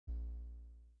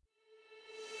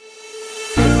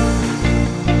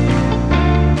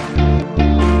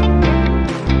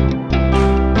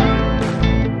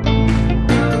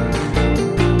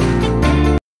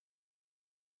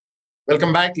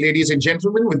Welcome back, ladies and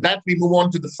gentlemen. With that, we move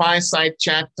on to the fireside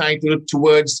chat titled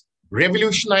Towards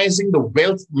Revolutionizing the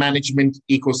Wealth Management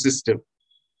Ecosystem.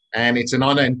 And it's an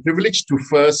honor and privilege to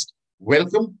first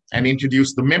welcome and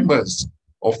introduce the members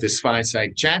of this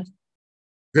fireside chat.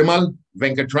 Vimal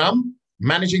Venkatram,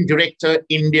 Managing Director,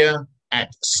 India at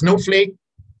Snowflake,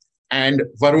 and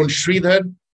Varun Sridhar,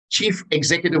 Chief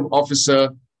Executive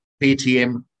Officer,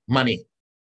 Paytm Money.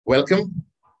 Welcome.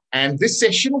 And this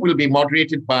session will be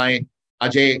moderated by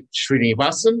Ajay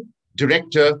Srinivasan,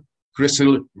 Director,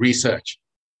 CRISIL Research.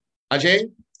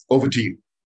 Ajay, over to you.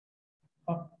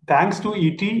 Thanks to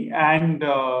ET, and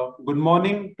good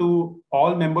morning to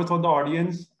all members of the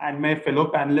audience and my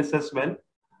fellow panelists as well.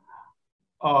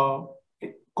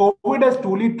 COVID has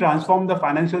truly transformed the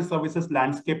financial services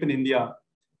landscape in India.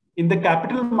 In the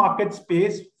capital market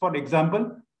space, for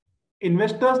example,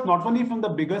 investors not only from the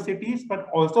bigger cities, but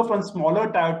also from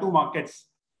smaller tier 2 markets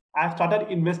have started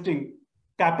investing,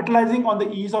 capitalizing on the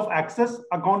ease of access,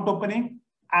 account opening,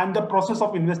 and the process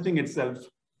of investing itself.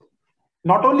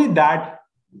 Not only that,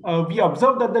 we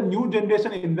observe that the new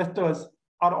generation investors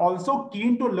are also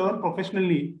keen to learn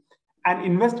professionally and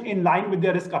invest in line with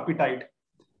their risk appetite.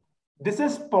 This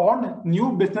has spawned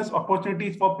new business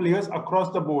opportunities for players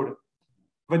across the board,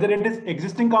 whether it is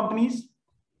existing companies,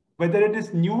 whether it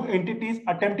is new entities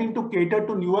attempting to cater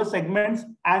to newer segments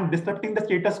and disrupting the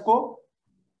status quo,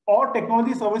 or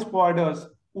technology service providers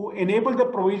who enable the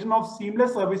provision of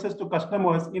seamless services to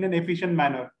customers in an efficient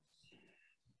manner.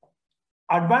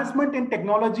 Advancement in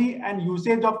technology and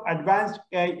usage of advanced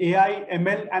AI,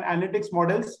 ML, and analytics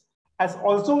models has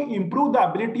also improved the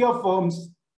ability of firms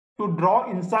to draw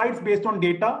insights based on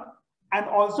data and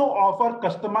also offer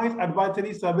customized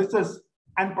advisory services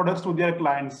and products to their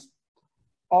clients.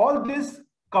 All this,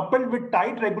 coupled with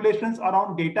tight regulations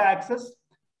around data access,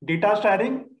 data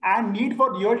sharing, and need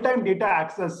for real-time data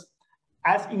access,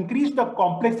 has increased the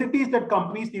complexities that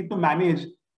companies need to manage,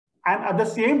 and at the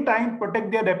same time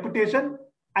protect their reputation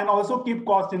and also keep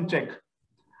costs in check.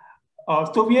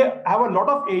 So we have a lot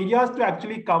of areas to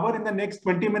actually cover in the next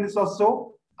 20 minutes or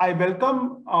so. I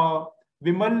welcome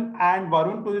Vimal and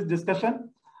Varun to this discussion.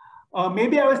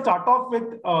 Maybe I will start off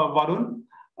with Varun.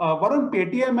 Varun,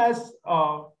 Paytm has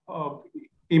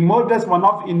emerged as one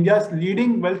of India's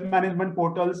leading wealth management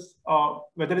portals,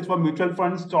 whether it's for mutual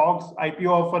funds, stocks, IPO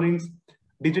offerings,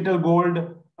 digital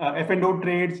gold, F&O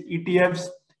trades, ETFs,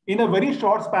 in a very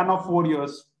short span of 4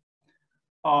 years.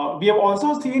 We have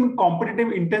also seen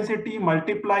competitive intensity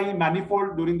multiply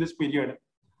manifold during this period.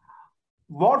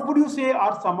 What would you say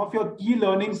are some of your key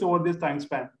learnings over this time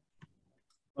span?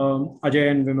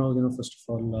 Ajay and Vimal, first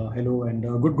of all, hello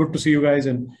and good to see you guys,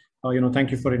 and thank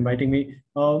you for inviting me.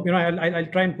 I'll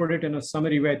try and put it in a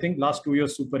summary way. I think last 2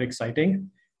 years super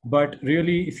exciting, but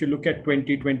really, if you look at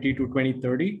 2020 to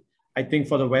 2030, I think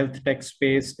for the wealth tech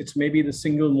space, it's maybe the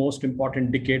single most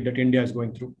important decade that India is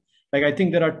going through. Like, I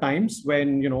think there are times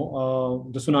when the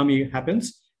tsunami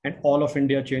happens and all of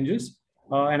India changes,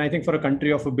 and I think for a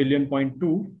country of 1.2 billion,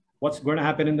 what's going to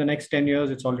happen in the next 10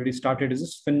 years, it's already started, is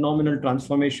this phenomenal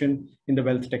transformation in the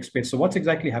wealth tech space. So what's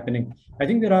exactly happening? I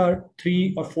think there are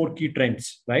 3 or 4 key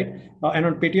trends, right? And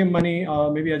on Paytm Money,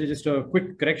 maybe just a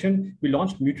quick correction. We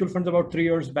launched mutual funds about 3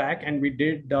 years back, and we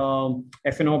did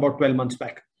F&O about 12 months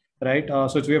back, right?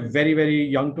 So we are very, very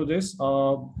young to this,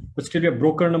 but still we are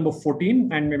broker number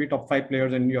 14 and maybe top 5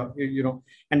 players. And,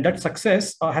 and that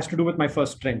success has to do with my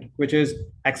first trend, which is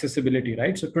accessibility,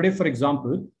 right? So today, for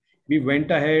example, we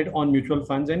went ahead on mutual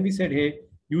funds and we said, hey,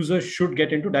 users should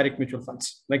get into direct mutual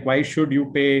funds. Like, why should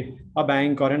you pay a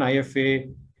bank or an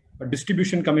IFA a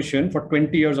distribution commission for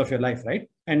 20 years of your life, right?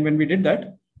 And when we did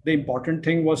that, the important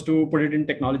thing was to put it in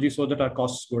technology so that our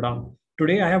costs go down.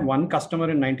 Today, I have one customer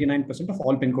in 99% of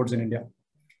all PIN codes in India,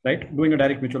 right? Doing a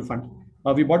direct mutual fund.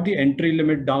 We brought the entry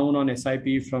limit down on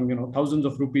SIP from thousands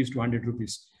of rupees to 100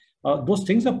 rupees. Those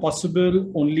things are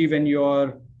possible only when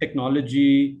you're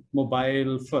technology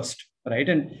mobile first, right?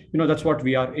 And that's what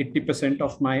we are. 80%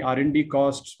 of my R&D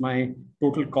costs, my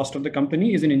total cost of the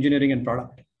company is in engineering and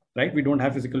product, right? We don't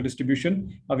have physical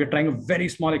distribution. We're trying a very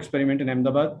small experiment in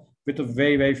Ahmedabad with a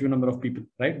very, very few number of people,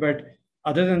 right? But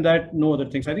other than that, no other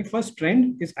things. I think first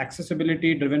trend is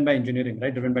accessibility driven by engineering,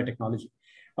 right? Driven by technology.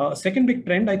 Second big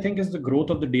trend, I think, is the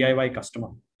growth of the DIY customer.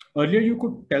 Earlier, you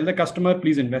could tell the customer,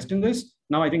 please invest in this.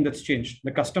 Now, I think that's changed.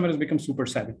 The customer has become super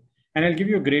savvy. And I'll give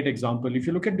you a great example. If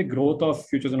you look at the growth of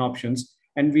futures and options,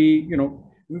 and we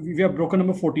are broker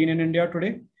number 14 in India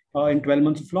today in 12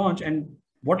 months of launch. And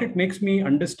what it makes me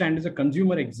understand is a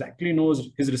consumer exactly knows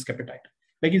his risk appetite.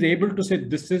 Like, he's able to say,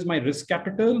 this is my risk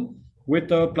capital with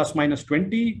a plus minus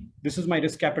 20. This is my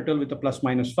risk capital with a plus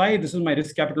minus 5. This is my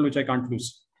risk capital, which I can't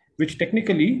lose. which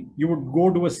technically you would go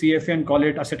to a CFA and call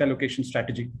it asset allocation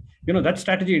strategy. That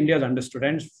strategy India has understood,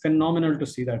 and it's phenomenal to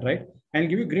see that, right? And I'll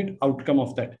give you a great outcome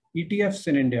of that. ETFs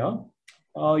in India,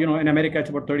 in America,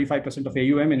 it's about 35% of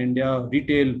AUM. In India,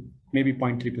 retail, maybe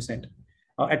 0.3%.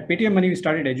 At Paytm Money, we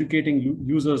started educating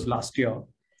users last year.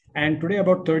 And today,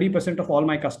 about 30% of all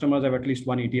my customers have at least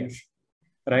one ETF,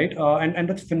 right? And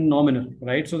that's phenomenal,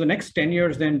 right? So the next 10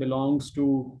 years then belongs to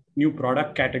new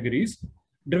product categories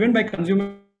driven by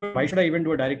consumer. Why should I even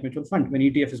do a direct mutual fund when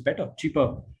ETF is better,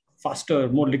 cheaper, faster,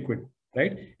 more liquid,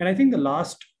 right? And I think the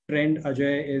last trend,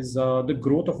 Ajay, is the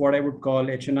growth of what I would call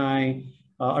HNI,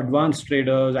 advanced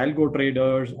traders, algo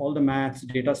traders, all the maths,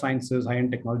 data sciences,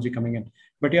 high-end technology coming in.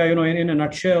 But yeah, in a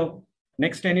nutshell,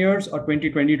 next 10 years or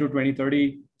 2020 to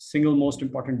 2030, single most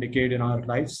important decade in our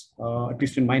lives, at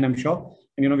least in mine, I'm sure.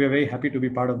 And we are very happy to be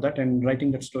part of that and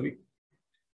writing that story.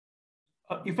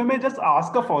 If I may just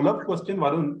ask a follow-up question,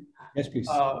 Varun. Yes, please.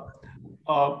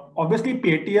 Obviously,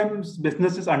 Paytm's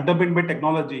business is underpinned by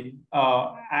technology,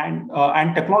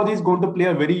 and technology is going to play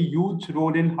a very huge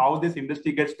role in how this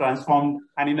industry gets transformed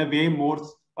and in a way more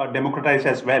democratized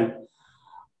as well.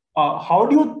 How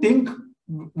do you think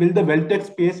will the wealth tech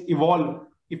space evolve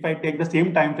if I take the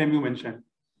same time frame you mentioned?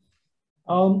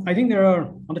 I think there are,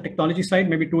 on the technology side,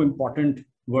 maybe two important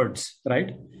words,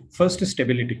 right? First is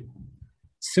stability.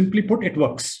 Simply put, it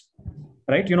works,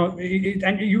 right?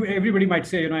 Everybody might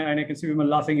say, and I can see Vimal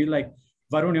laughing, you're like,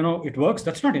 Varun, it works.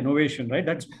 That's not innovation, right?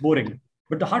 That's boring.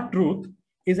 But the hard truth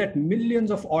is that millions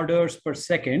of orders per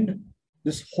second,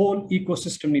 this whole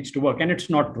ecosystem needs to work. And it's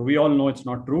not true. We all know it's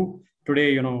not true.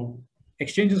 Today,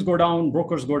 exchanges go down,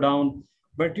 brokers go down.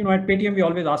 But, at Paytm, we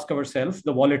always ask ourselves,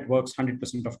 the wallet works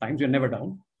 100% of times. You're never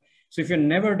down. So if you're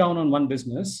never down on one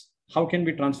business, how can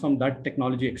we transform that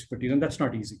technology expertise? And that's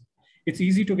not easy. It's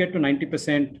easy to get to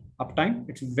 90% uptime.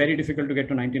 It's very difficult to get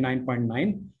to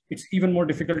 99.9. It's even more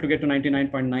difficult to get to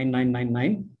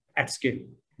 99.9999 at scale,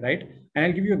 right? And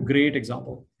I'll give you a great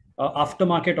example.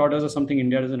 Aftermarket orders are something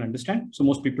India doesn't understand. So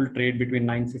most people trade between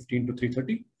 9:15 to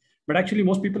 3:30. But actually,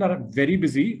 most people are very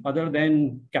busy other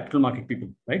than capital market people,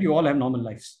 right? You all have normal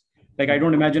lives. Like, I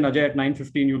don't imagine, Ajay, at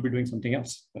 9:15, you'll be doing something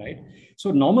else, right?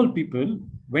 So normal people,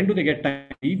 when do they get time?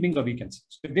 Evenings or weekends?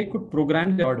 So they could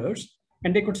program their orders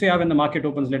and they could say, when the market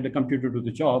opens, let the computer do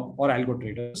the job, or algo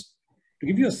traders. To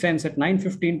give you a sense, at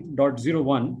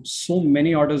 9:15.01, so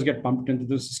many orders get pumped into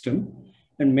the system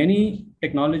and many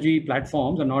technology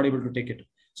platforms are not able to take it.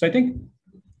 So I think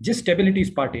just stability is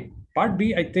part A. Part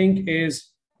B, I think, is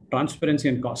transparency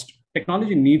and cost.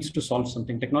 Technology needs to solve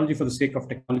something. Technology for the sake of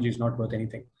technology is not worth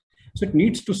anything. So it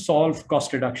needs to solve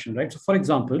cost reduction, right? So for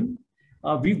example,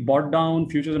 we've brought down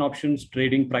futures and options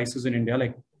trading prices in India.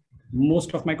 Like,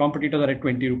 most of my competitors are at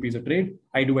 20 rupees a trade.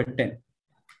 I do at 10.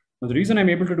 Now, the reason I'm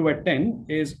able to do at 10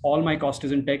 is all my cost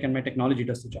is in tech and my technology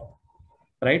does the job,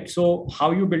 right? So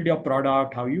how you build your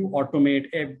product, how you automate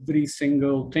every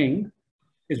single thing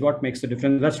is what makes the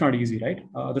difference. That's not easy, right?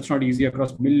 That's not easy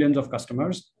across millions of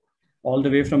customers, all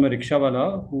the way from a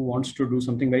rickshawala who wants to do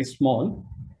something very small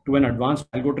to an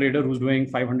advanced algo trader who's doing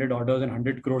 500 orders and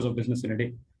 100 crores of business in a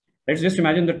day. Let's just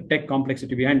imagine the tech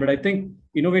complexity behind. But I think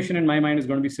innovation in my mind is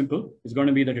going to be simple. It's going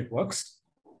to be that it works.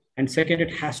 And second,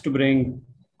 it has to bring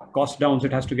cost down. So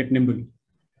it has to get nimble.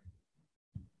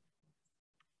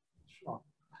 Sure.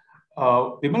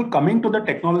 Vimal, coming to the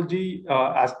technology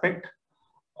aspect,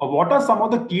 what are some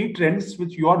of the key trends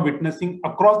which you are witnessing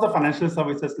across the financial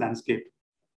services landscape?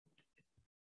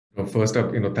 First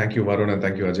up, thank you, Varun, and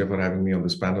thank you, Ajay, for having me on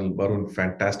this panel. Varun,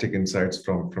 fantastic insights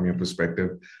from your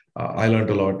perspective. I learned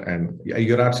a lot, and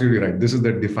you're absolutely right. This is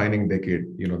the defining decade.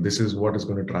 This is what is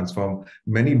going to transform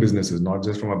many businesses, not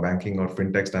just from a banking or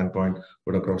fintech standpoint,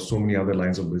 but across so many other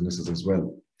lines of businesses as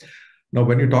well. Now,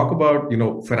 when you talk about,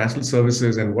 financial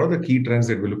services and what are the key trends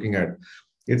that we're looking at,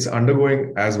 it's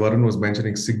undergoing, as Varun was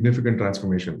mentioning, significant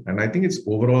transformation. And I think it's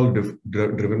overall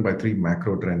driven by three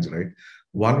macro trends, right?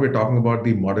 One, we're talking about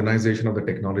the modernization of the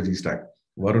technology stack.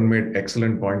 Varun made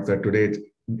excellent points that today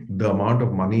the amount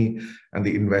of money and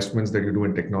the investments that you do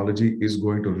in technology is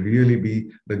going to really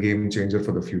be the game changer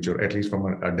for the future, at least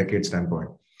from a decade standpoint.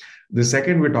 The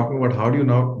second, we're talking about how do you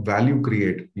now value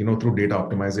create, through data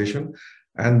optimization.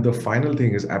 And the final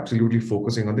thing is absolutely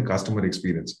focusing on the customer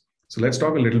experience. So let's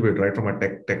talk a little bit, right, from a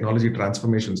technology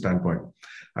transformation standpoint.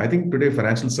 I think today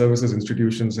financial services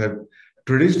institutions have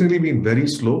traditionally been very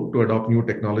slow to adopt new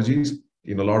technologies.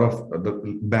 A lot of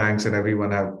the banks and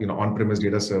everyone have, on-premise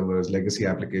data servers, legacy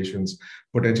applications,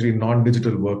 potentially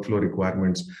non-digital workflow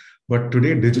requirements. But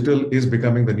today, digital is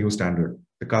becoming the new standard.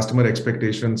 The customer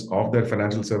expectations of their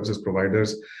financial services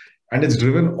providers And it's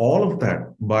driven all of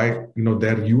that by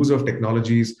their use of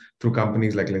technologies through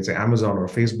companies like, let's say, Amazon or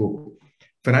Facebook.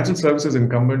 Financial services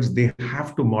incumbents, they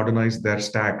have to modernize their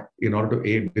stack in order to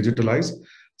A, digitalize,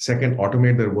 second,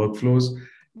 automate their workflows.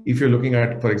 If you're looking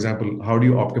at, for example, how do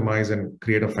you optimize and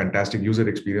create a fantastic user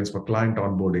experience for client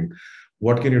onboarding?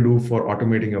 What can you do for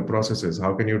automating your processes?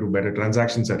 How can you do better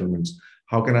transaction settlements?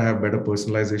 How can I have better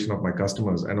personalization of my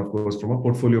customers? And of course, from a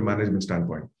portfolio management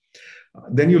standpoint.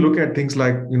 Then you look at things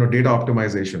like data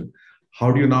optimization.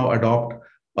 How do you now adopt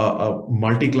a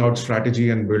multi-cloud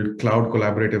strategy and build cloud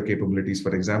collaborative capabilities?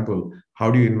 For example,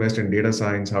 how do you invest in data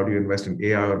science? How do you invest in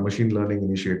AI or machine learning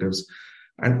initiatives?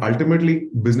 And ultimately,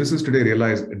 businesses today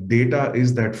realize data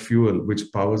is that fuel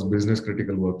which powers business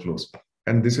critical workflows.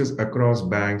 And this is across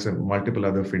banks and multiple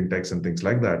other fintechs and things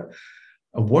like that.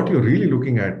 What you're really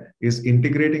looking at is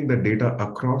integrating the data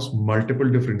across multiple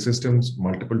different systems,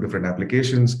 multiple different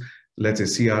applications, let's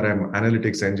say CRM,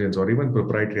 analytics engines, or even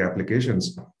proprietary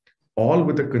applications, all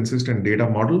with a consistent data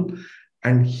model.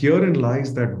 And herein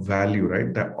lies that value,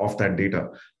 right, of that data.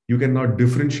 You can now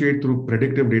differentiate through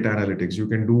predictive data analytics. You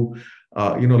can do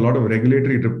a lot of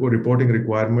regulatory reporting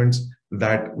requirements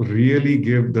that really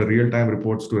give the real-time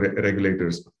reports to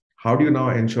regulators. How do you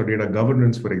now ensure data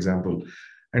governance, for example?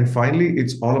 And finally,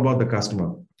 it's all about the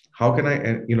customer. How can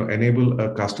I enable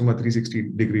a customer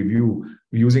 360-degree view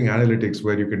using analytics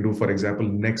where you can do, for example,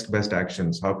 next best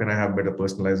actions? How can I have better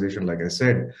personalization, like I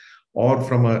said? Or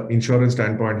from an insurance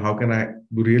standpoint, how can I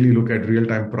really look at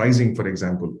real-time pricing, for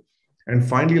example? And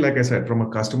finally, like I said, from a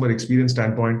customer experience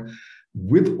standpoint,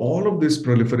 with all of this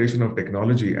proliferation of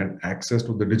technology and access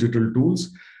to the digital tools,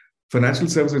 financial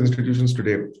services institutions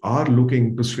today are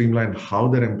looking to streamline how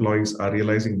their employees are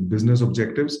realizing business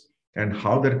objectives and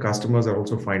how their customers are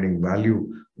also finding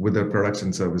value with their products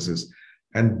and services.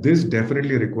 And this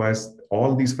definitely requires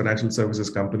all these financial services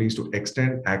companies to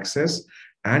extend access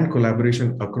and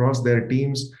collaboration across their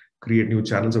teams, create new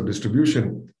channels of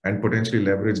distribution, and potentially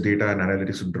leverage data and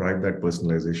analytics to drive that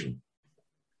personalization.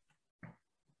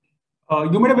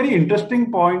 You made a very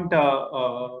interesting point,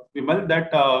 Vimal,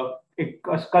 that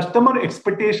customer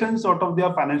expectations out of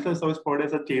their financial service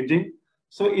providers are changing.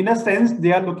 So in a sense,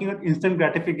 they are looking at instant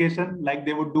gratification like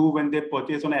they would do when they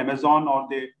purchase on Amazon or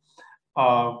they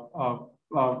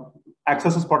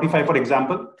access Spotify, for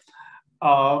example.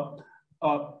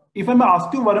 If I may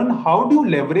ask you, Varun, how do you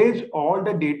leverage all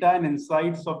the data and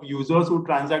insights of users who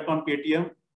transact on Paytm?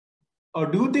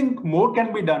 Do you think more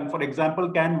can be done? For example,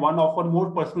 can one offer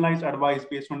more personalized advice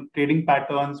based on trading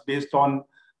patterns, based on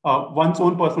one's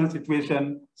own personal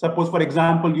situation? Suppose, for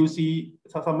example, you see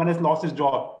someone has lost his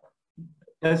job.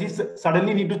 Does he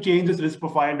suddenly need to change his risk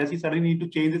profile? Does he suddenly need to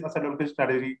change his asset allocation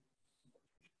strategy?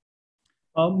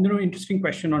 Interesting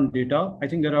question on data. I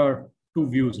think there are two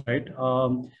views, right?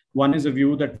 One is a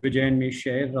view that Vijay and me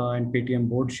share and Paytm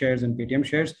board shares and Paytm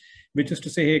shares, which is to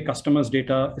say, hey, customers'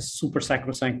 data is super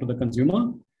sacrosanct to the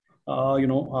consumer.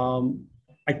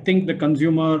 I think the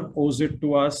consumer owes it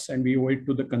to us and we owe it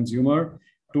to the consumer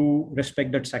to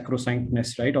respect that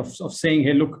sacrosanctness, right? Of saying,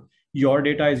 hey, look, your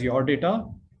data is your data,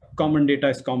 common data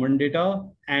is common data,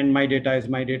 and my data is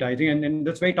my data. I think, and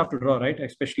that's very tough to draw, right?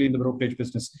 Especially in the brokerage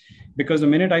business. Because the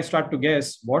minute I start to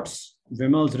guess what's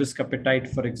Vimal's risk appetite,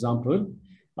 for example,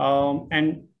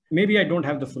 and maybe I don't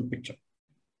have the full picture,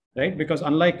 right? Because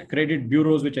unlike credit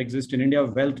bureaus which exist in India,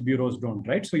 wealth bureaus don't,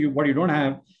 right? So what you don't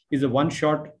have is a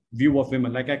one-shot view of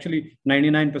Vimal. Like actually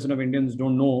 99% of Indians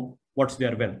don't know what's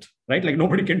their wealth, right? Like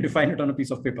nobody can define it on a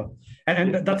piece of paper.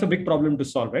 And that's a big problem to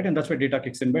solve, right? And that's where data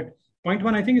kicks in. But point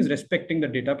one, I think, is respecting the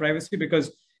data privacy,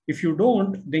 because if you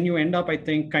don't, then you end up, I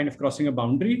think, kind of crossing a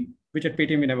boundary, which at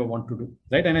Paytm we never want to do,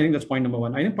 right? And I think that's point number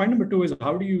one. I think point number two is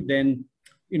how do you then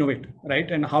innovate, right?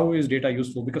 And how is data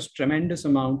useful? Because tremendous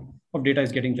amount of data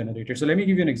is getting generated. So let me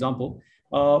give you an example.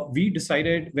 We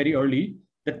decided very early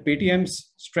that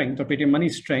Paytm's strength or Paytm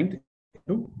Money's strength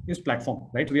is platform,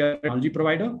 right? We are a technology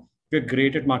provider. We're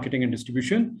great at marketing and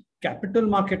distribution. Capital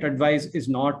market advice is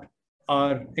not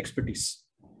our expertise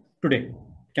today.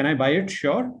 Can I buy it?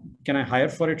 Sure. Can I hire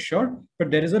for it? Sure.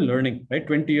 But there is a learning, right?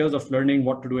 20 years of learning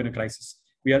what to do in a crisis.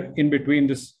 We are in between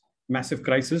this massive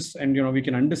crisis, and we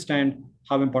can understand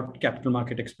how important capital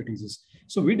market expertise is.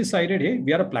 So we decided, hey,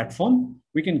 we are a platform.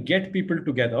 We can get people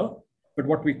together, but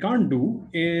what we can't do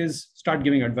is start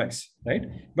giving advice, right?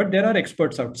 But there are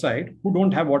experts outside who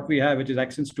don't have what we have, which is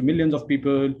access to millions of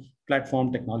people,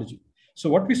 platform, technology. So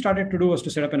what we started to do was to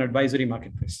set up an advisory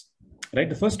marketplace, right?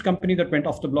 The first company that went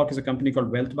off the block is a company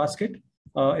called Wealth Basket.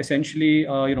 Essentially,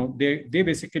 they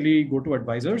basically go to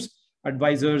advisors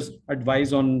advise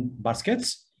on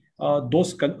baskets.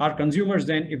 Those are consumers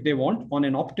then, if they want, on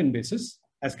an opt-in basis,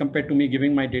 as compared to me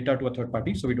giving my data to a third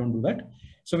party. So we don't do that.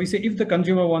 So we say if the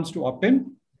consumer wants to opt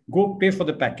in, go pay for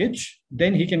the package,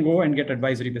 then he can go and get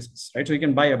advisory business, right? So he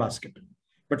can buy a basket.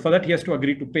 But for that, he has to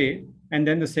agree to pay. And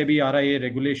then the SEBI RIA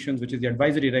regulations, which is the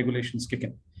advisory regulations, kick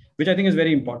in, which I think is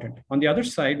very important. On the other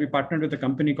side, we partnered with a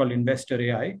company called Investor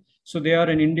AI. So they are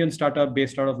an Indian startup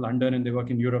based out of London, and they work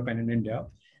in Europe and in India.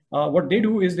 What they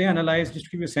do is they analyze, just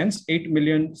to give you a sense, 8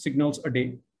 million signals a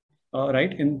day,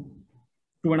 right, in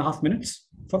 2.5 minutes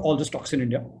for all the stocks in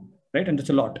India, right? And that's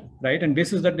a lot, right? And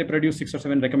basis that they produce 6 or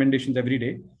 7 recommendations every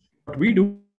day. What we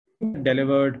do,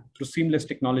 delivered through seamless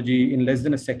technology in less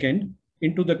than a second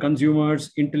into the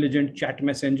consumer's intelligent chat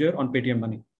messenger on Paytm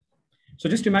Money. So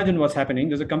just imagine what's happening.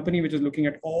 There's a company which is looking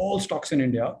at all stocks in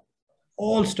India,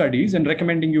 all studies, and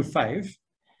recommending you 5.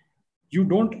 You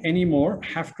don't anymore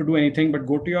have to do anything but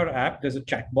go to your app. There's a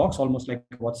chat box, almost like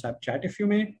WhatsApp chat, if you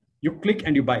may. You click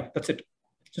and you buy. That's it.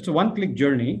 So it's a one-click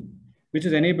journey, which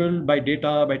is enabled by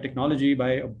data, by technology,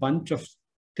 by a bunch of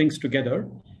things together,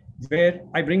 where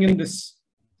I bring in this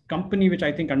company which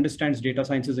I think understands data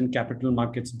sciences and capital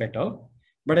markets better.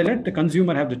 But I let the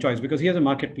consumer have the choice because he has a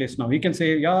marketplace now. He can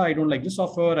say, yeah, I don't like this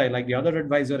offer, I like the other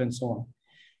advisor, and so on.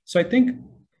 So I think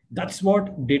that's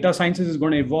what data sciences is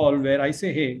going to evolve, where I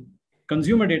say, hey,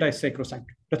 consumer data is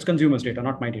sacrosanct. That's consumer's data,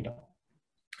 not my data,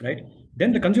 right?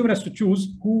 Then the consumer has to choose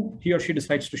who he or she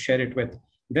decides to share it with.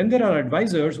 Then there are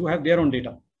advisors who have their own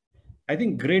data. I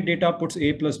think great data puts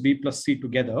A plus B plus C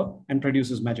together and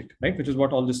produces magic, right? Which is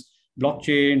what all this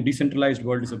blockchain, decentralized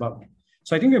world is about.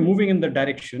 So I think we're moving in that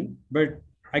direction, but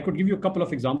I could give you a couple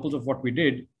of examples of what we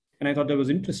did, and I thought that was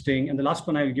interesting. And the last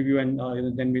one I'll give you, and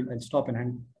then I'll stop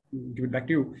and give it back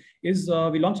to you, is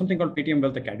we launched something called Paytm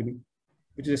Wealth Academy,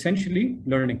 which is essentially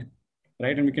learning,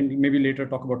 right? And we can maybe later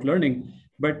talk about learning.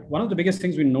 But one of the biggest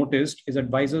things we noticed is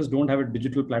advisors don't have a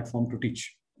digital platform to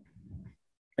teach,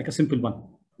 like a simple one,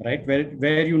 right?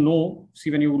 Where you know, see,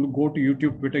 when you go to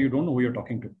YouTube, Twitter, you don't know who you're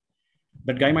talking to.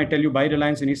 That guy might tell you buy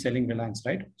Reliance and he's selling Reliance,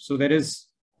 right? So there is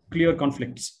clear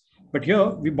conflicts. But here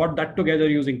we brought that together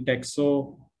using text.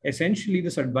 So essentially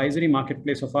this advisory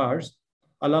marketplace of ours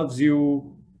allows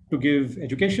you to give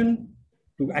education,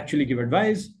 to actually give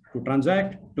advice, to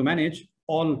transact, to manage,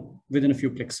 all within a few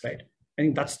clicks, right? I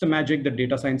think that's the magic that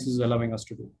data science is allowing us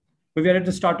to do. But we are at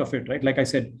the start of it, right? Like I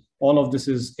said, all of this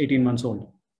is 18 months old.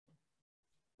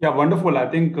 Yeah, wonderful. I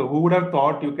think who would have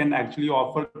thought you can actually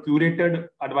offer curated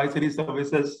advisory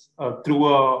services through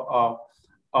a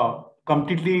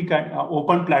completely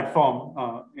open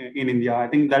platform in India. I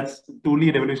think that's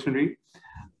truly revolutionary.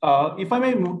 If I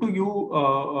may move to you,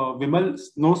 Vimal,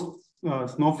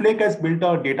 Snowflake has built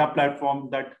a data platform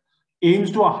that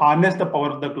aims to harness the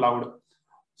power of the cloud.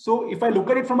 So if I look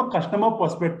at it from a customer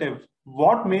perspective,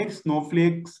 what makes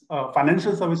Snowflake's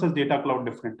financial services data cloud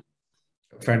different?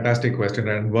 Fantastic question.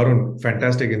 And Varun,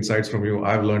 fantastic insights from you.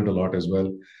 I've learned a lot as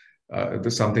well.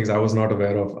 There's some things I was not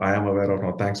aware of. I am aware of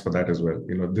now. Thanks for that as well.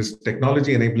 You know, this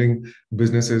technology enabling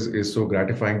businesses is so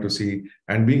gratifying to see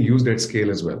and being used at scale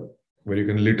as well, where you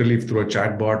can literally through a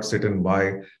chatbot sit and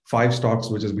buy 5 stocks,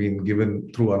 which has been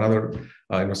given through another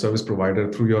service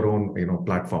provider through your own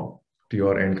platform to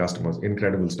your end customers.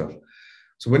 Incredible stuff.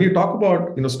 So when you talk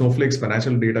about Snowflake's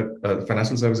financial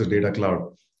services data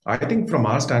cloud, I think from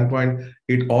our standpoint,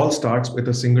 it all starts with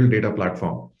a single data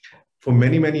platform. For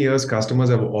many, many years, customers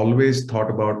have always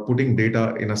thought about putting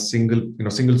data in a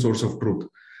single source of truth.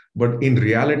 But in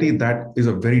reality, that is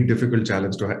a very difficult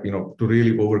challenge to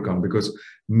really overcome, because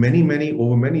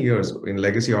over many years in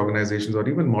legacy organizations or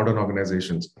even modern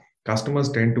organizations, customers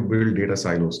tend to build data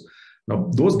silos. Now,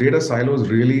 those data silos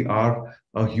really are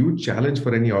a huge challenge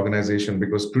for any organization,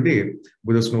 because today,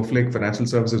 with the Snowflake Financial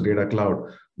Services Data Cloud,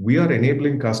 we are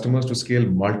enabling customers to scale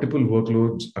multiple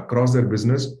workloads across their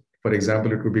business. For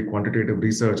example, it could be quantitative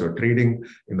research or trading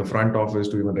in the front office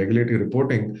to even regulatory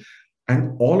reporting.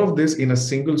 And all of this in a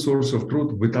single source of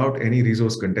truth without any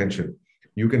resource contention.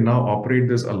 You can now operate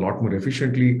this a lot more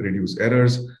efficiently, reduce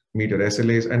errors, meet your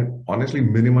SLAs, and honestly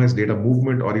minimize data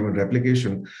movement or even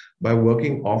replication by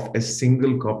working off a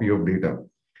single copy of data.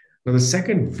 Now, the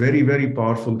second very, very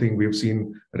powerful thing we've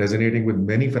seen resonating with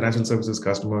many financial services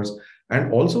customers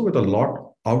and also with a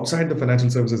lot outside the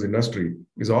financial services industry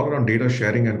is all around data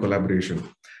sharing and collaboration.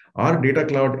 Our data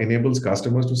cloud enables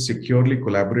customers to securely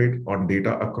collaborate on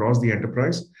data across the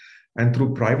enterprise, and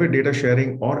through private data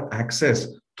sharing or access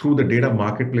through the data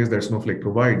marketplace that Snowflake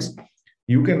provides,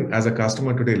 you can, as a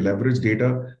customer today, leverage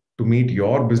data to meet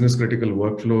your business critical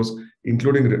workflows,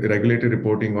 including regulatory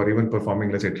reporting or even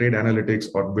performing, let's say, trade analytics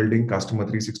or building customer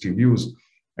 360 views.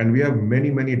 And we have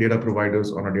many, many data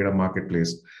providers on our data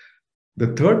marketplace. The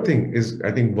third thing is,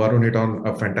 I think Varun hit on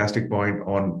a fantastic point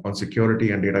on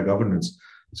security and data governance.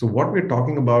 So what we're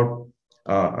talking about,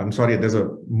 I'm sorry, there's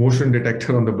a motion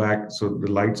detector on the back, so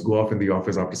the lights go off in the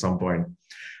office after some point.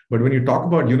 But when you talk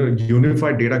about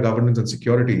unified data governance and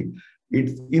security,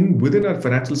 within our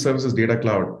financial services data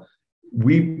cloud,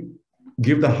 we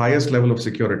give the highest level of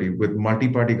security with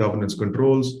multi-party governance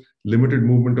controls, limited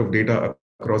movement of data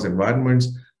across environments.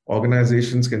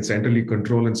 Organizations can centrally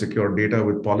control and secure data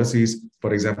with policies.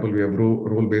 For example, we have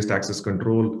role-based access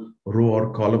control, row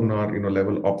or columnar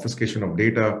level obfuscation of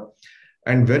data.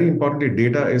 And very importantly,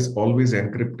 data is always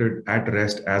encrypted at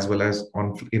rest as well as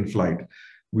in flight.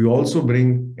 We also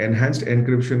bring enhanced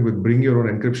encryption with bring your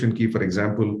own encryption key, for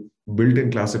example,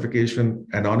 built-in classification,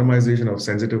 anonymization of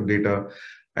sensitive data.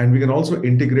 And we can also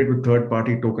integrate with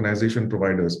third-party tokenization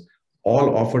providers,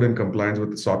 all offered in compliance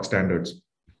with the SOC standards.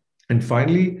 And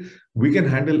finally, we can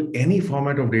handle any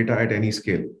format of data at any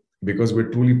scale because we're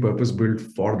truly purpose-built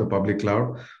for the public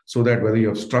cloud, so that whether you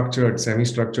have structured,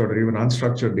 semi-structured, or even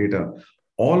unstructured data,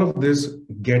 all of this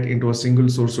get into a single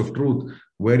source of truth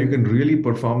where you can really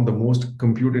perform the most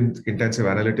compute-intensive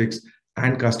analytics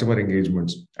and customer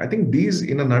engagements. I think these,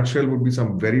 in a nutshell, would be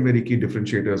some very, very key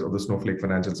differentiators of the Snowflake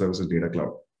Financial Services Data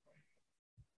Cloud.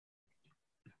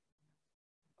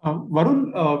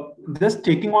 Varun, just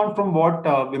taking on from what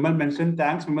Vimal mentioned,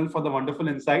 thanks Vimal for the wonderful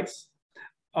insights.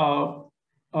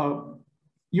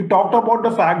 You talked about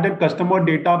the fact that customer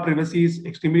data privacy is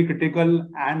extremely critical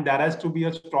and there has to be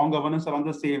a strong governance around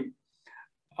the same.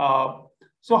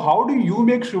 So how do you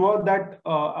make sure that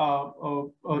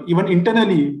even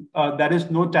internally, there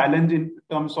is no challenge in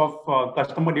terms of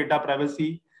customer data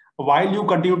privacy while you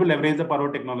continue to leverage the power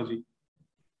of technology?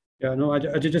 Yeah, no,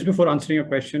 Ajay, just before answering your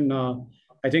question,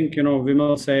 I think,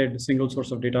 Vimal said single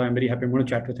source of data. I'm very happy. I'm going to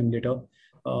chat with him later.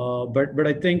 But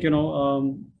I think,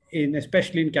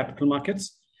 especially in capital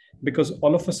markets, because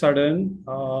all of a sudden,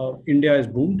 India has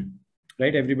boomed,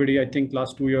 right? Everybody, I think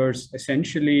last 2 years,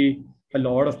 essentially, a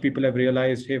lot of people have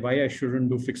realized, hey, why I shouldn't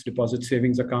do fixed deposit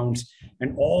savings accounts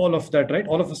and all of that, right?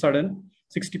 All of a sudden,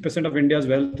 60% of India's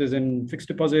wealth is in fixed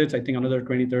deposits. I think another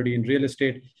 20, 30 in real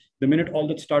estate. The minute all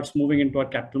that starts moving into our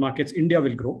capital markets, India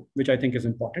will grow, which I think is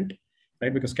important,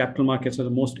 right? Because capital markets are the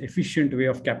most efficient way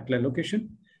of capital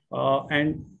allocation.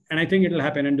 And I think it'll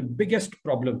happen. And the biggest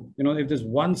problem, if there's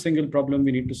one single problem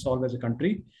we need to solve as a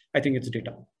country, I think it's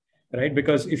data, right?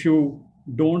 Because if you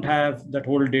don't have that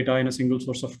whole data in a single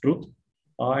source of truth,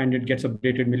 and it gets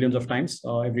updated millions of times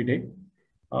every day,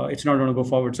 it's not going to go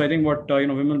forward. So I think what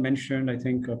Vimal mentioned, I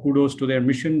think kudos to their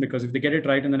mission, because if they get it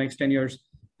right in the next 10 years,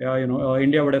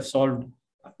 India would have solved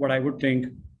what I would think,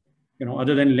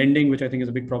 other than lending, which I think is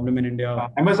a big problem in India.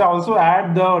 I must also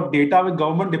add the data with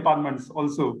government departments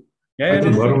also. Yeah,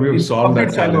 we've solved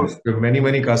that challenge.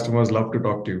 Many customers love to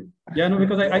talk to you. Yeah, no,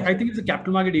 because I think it's a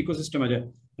capital market ecosystem,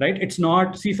 Ajay, right? It's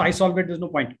not, see, if I solve it, there's no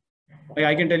point.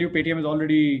 I can tell you Paytm is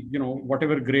already,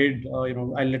 whatever grade, I'll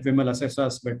let Vimal assess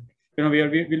us, but, we'll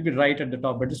be right at the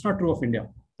top, but it's not true of India,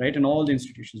 right? And all the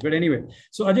institutions. But anyway,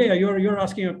 so Ajay, you're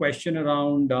asking a question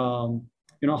around,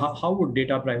 how would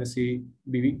data privacy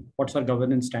be? What's our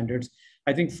governance standards?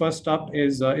 I think first up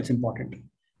is it's important,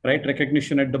 right?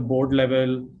 Recognition at the board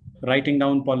level, writing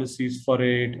down policies for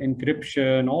it,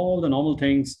 encryption, all the normal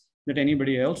things that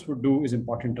anybody else would do is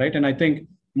important, right? And I think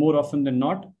more often than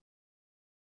not,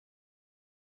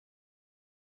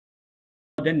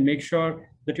 then make sure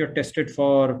that you're tested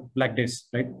for black days,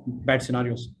 right? Bad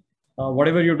scenarios.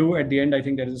 Whatever you do at the end, I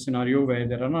think there is a scenario where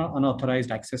there are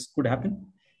unauthorized access could happen.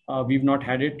 We've not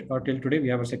had it till today. We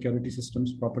have our security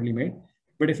systems properly made.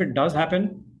 But if it does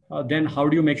happen, then how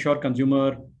do you make sure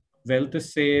consumer wealth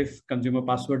is safe, consumer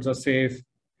passwords are safe?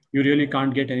 You really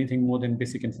can't get anything more than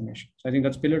basic information. So I think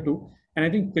that's pillar 2. And I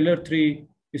think pillar 3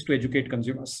 is to educate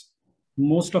consumers.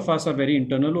 Most of us are very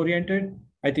internal oriented.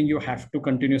 I think you have to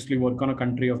continuously work on a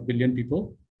country of 1 billion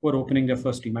people who are opening their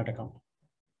first Demat account.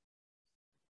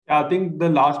 I think the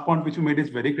last point which you made is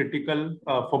very critical.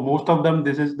 For most of them,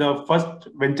 this is the first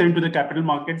venture into the capital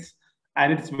markets.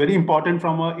 And it's very important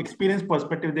from an experience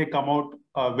perspective, they come out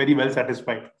very well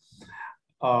satisfied.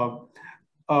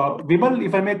 Vimal,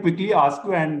 if I may quickly ask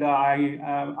you, and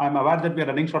I'm aware that we are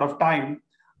running short of time,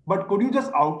 but could you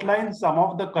just outline some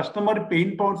of the customer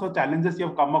pain points or challenges you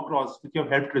have come across, which you have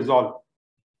helped resolve?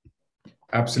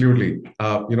 Absolutely.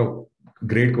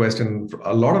 Great question.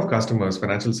 A lot of customers,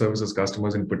 financial services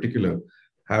customers in particular,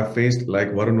 have faced, like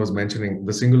Varun was mentioning,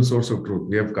 the single source of truth.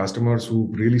 We have customers who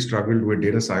really struggled with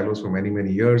data silos for many,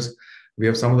 many years. We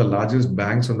have some of the largest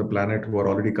banks on the planet who are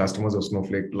already customers of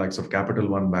Snowflake, likes of Capital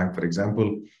One Bank, for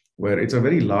example, where it's a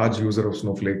very large user of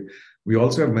Snowflake. We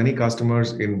also have many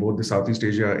customers in both the Southeast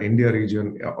Asia, India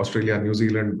region, Australia, New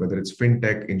Zealand, whether it's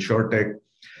fintech, insurtech.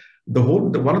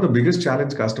 One of the biggest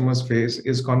challenge customers face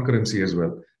is concurrency as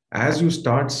well. As you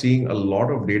start seeing a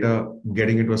lot of data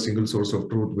getting into a single source of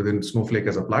truth within Snowflake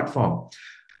as a platform,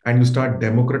 and you start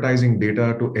democratizing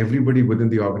data to everybody within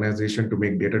the organization to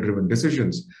make data-driven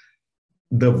decisions,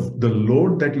 the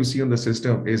load that you see on the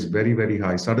system is very, very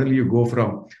high. Suddenly you go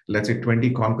from, let's say,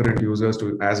 20 concurrent users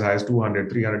to as high as 200,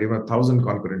 300, even 1,000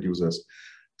 concurrent users.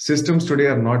 Systems today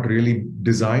are not really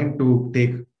designed to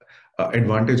take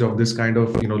advantage of this kind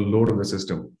of load on the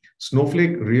system.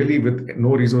 Snowflake really, with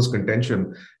no resource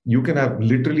contention, you can have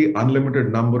literally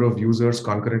unlimited number of users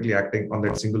concurrently acting on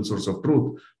that single source of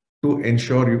truth to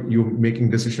ensure you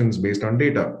making decisions based on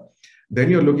data.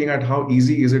 Then you're looking at how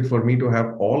easy is it for me to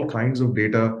have all kinds of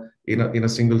data in a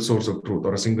single source of truth,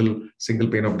 or a single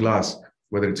pane of glass,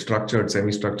 whether it's structured,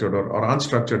 semi-structured, or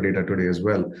unstructured data today as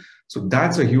well. So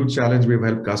that's a huge challenge we've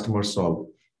helped customers solve.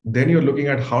 Then you're looking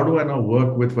at how do I now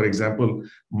work with, for example,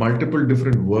 multiple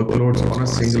different workloads on a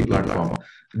single platform.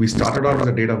 We started out with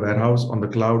a data warehouse on the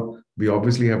cloud. We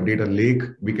obviously have data lake.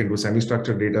 We can do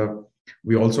semi-structured data.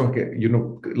 We also, a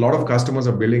lot of customers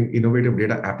are building innovative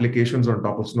data applications on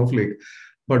top of Snowflake.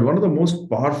 But one of the most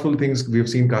powerful things we've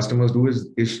seen customers do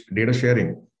is data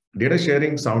sharing. Data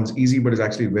sharing sounds easy, but it's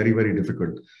actually very, very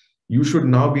difficult. You should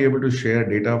now be able to share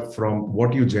data from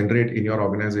what you generate in your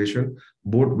organization,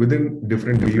 both within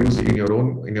different views in your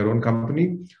own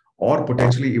company, or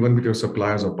potentially even with your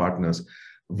suppliers or partners.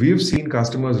 We've seen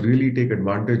customers really take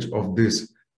advantage of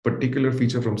this particular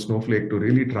feature from Snowflake to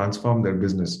really transform their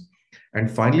business. And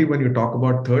finally, when you talk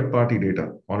about third-party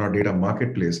data on our data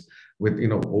marketplace, with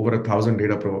over 1,000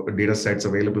 data sets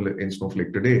available in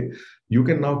Snowflake today, you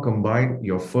can now combine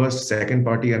your first, second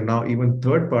party, and now even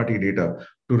third-party data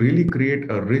to really create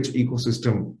a rich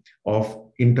ecosystem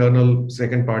of internal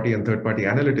second party and third party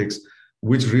analytics,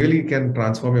 which really can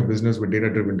transform your business with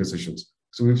data-driven decisions.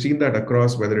 So we've seen that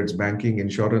across, whether it's banking,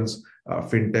 insurance,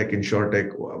 fintech,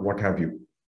 insurtech, what have you.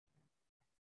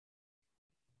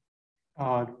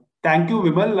 Thank you,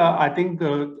 Vimal. I think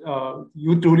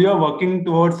you truly are working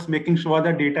towards making sure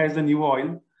that data is the new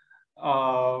oil.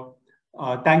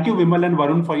 Thank you, Vimal and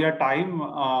Varun, for your time.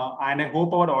 And I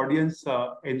hope our audience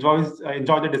enjoy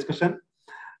the discussion.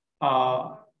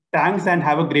 Thanks and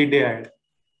have a great day ahead.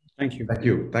 Thank you. Thank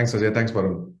you. Thanks, Ajay. Thanks,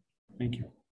 Varun. Thank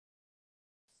you.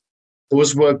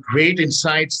 Those were great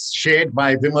insights shared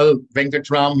by Vimal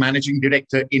Venkatram, Managing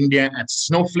Director, India at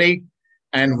Snowflake,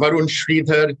 and Varun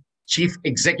Sridhar, Chief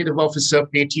Executive Officer,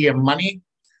 Paytm Money,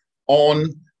 on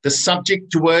the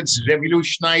subject towards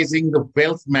revolutionizing the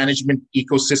wealth management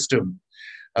ecosystem.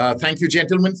 Thank you,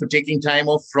 gentlemen, for taking time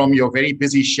off from your very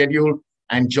busy schedule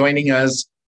and joining us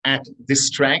at this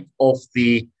track of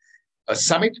the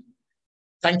summit.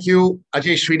 Thank you,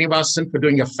 Ajay Srinivasan, for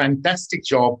doing a fantastic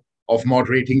job of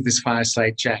moderating this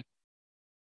fireside chat.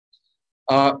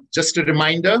 Just a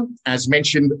reminder, as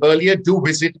mentioned earlier, do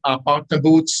visit our partner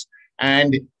booths,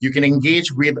 and you can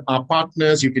engage with our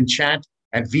partners. You can chat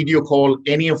and video call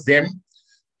any of them.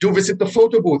 Do visit the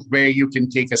photo booth where you can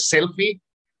take a selfie,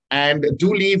 and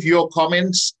do leave your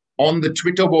comments on the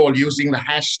Twitter wall using the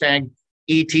hashtag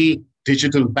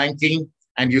 #ETDigitalBanking,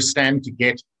 and you stand to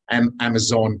get an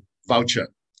Amazon voucher.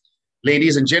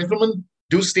 Ladies and gentlemen,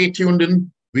 do stay tuned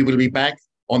in. We will be back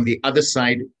on the other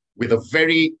side with a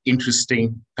very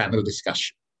interesting panel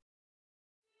discussion.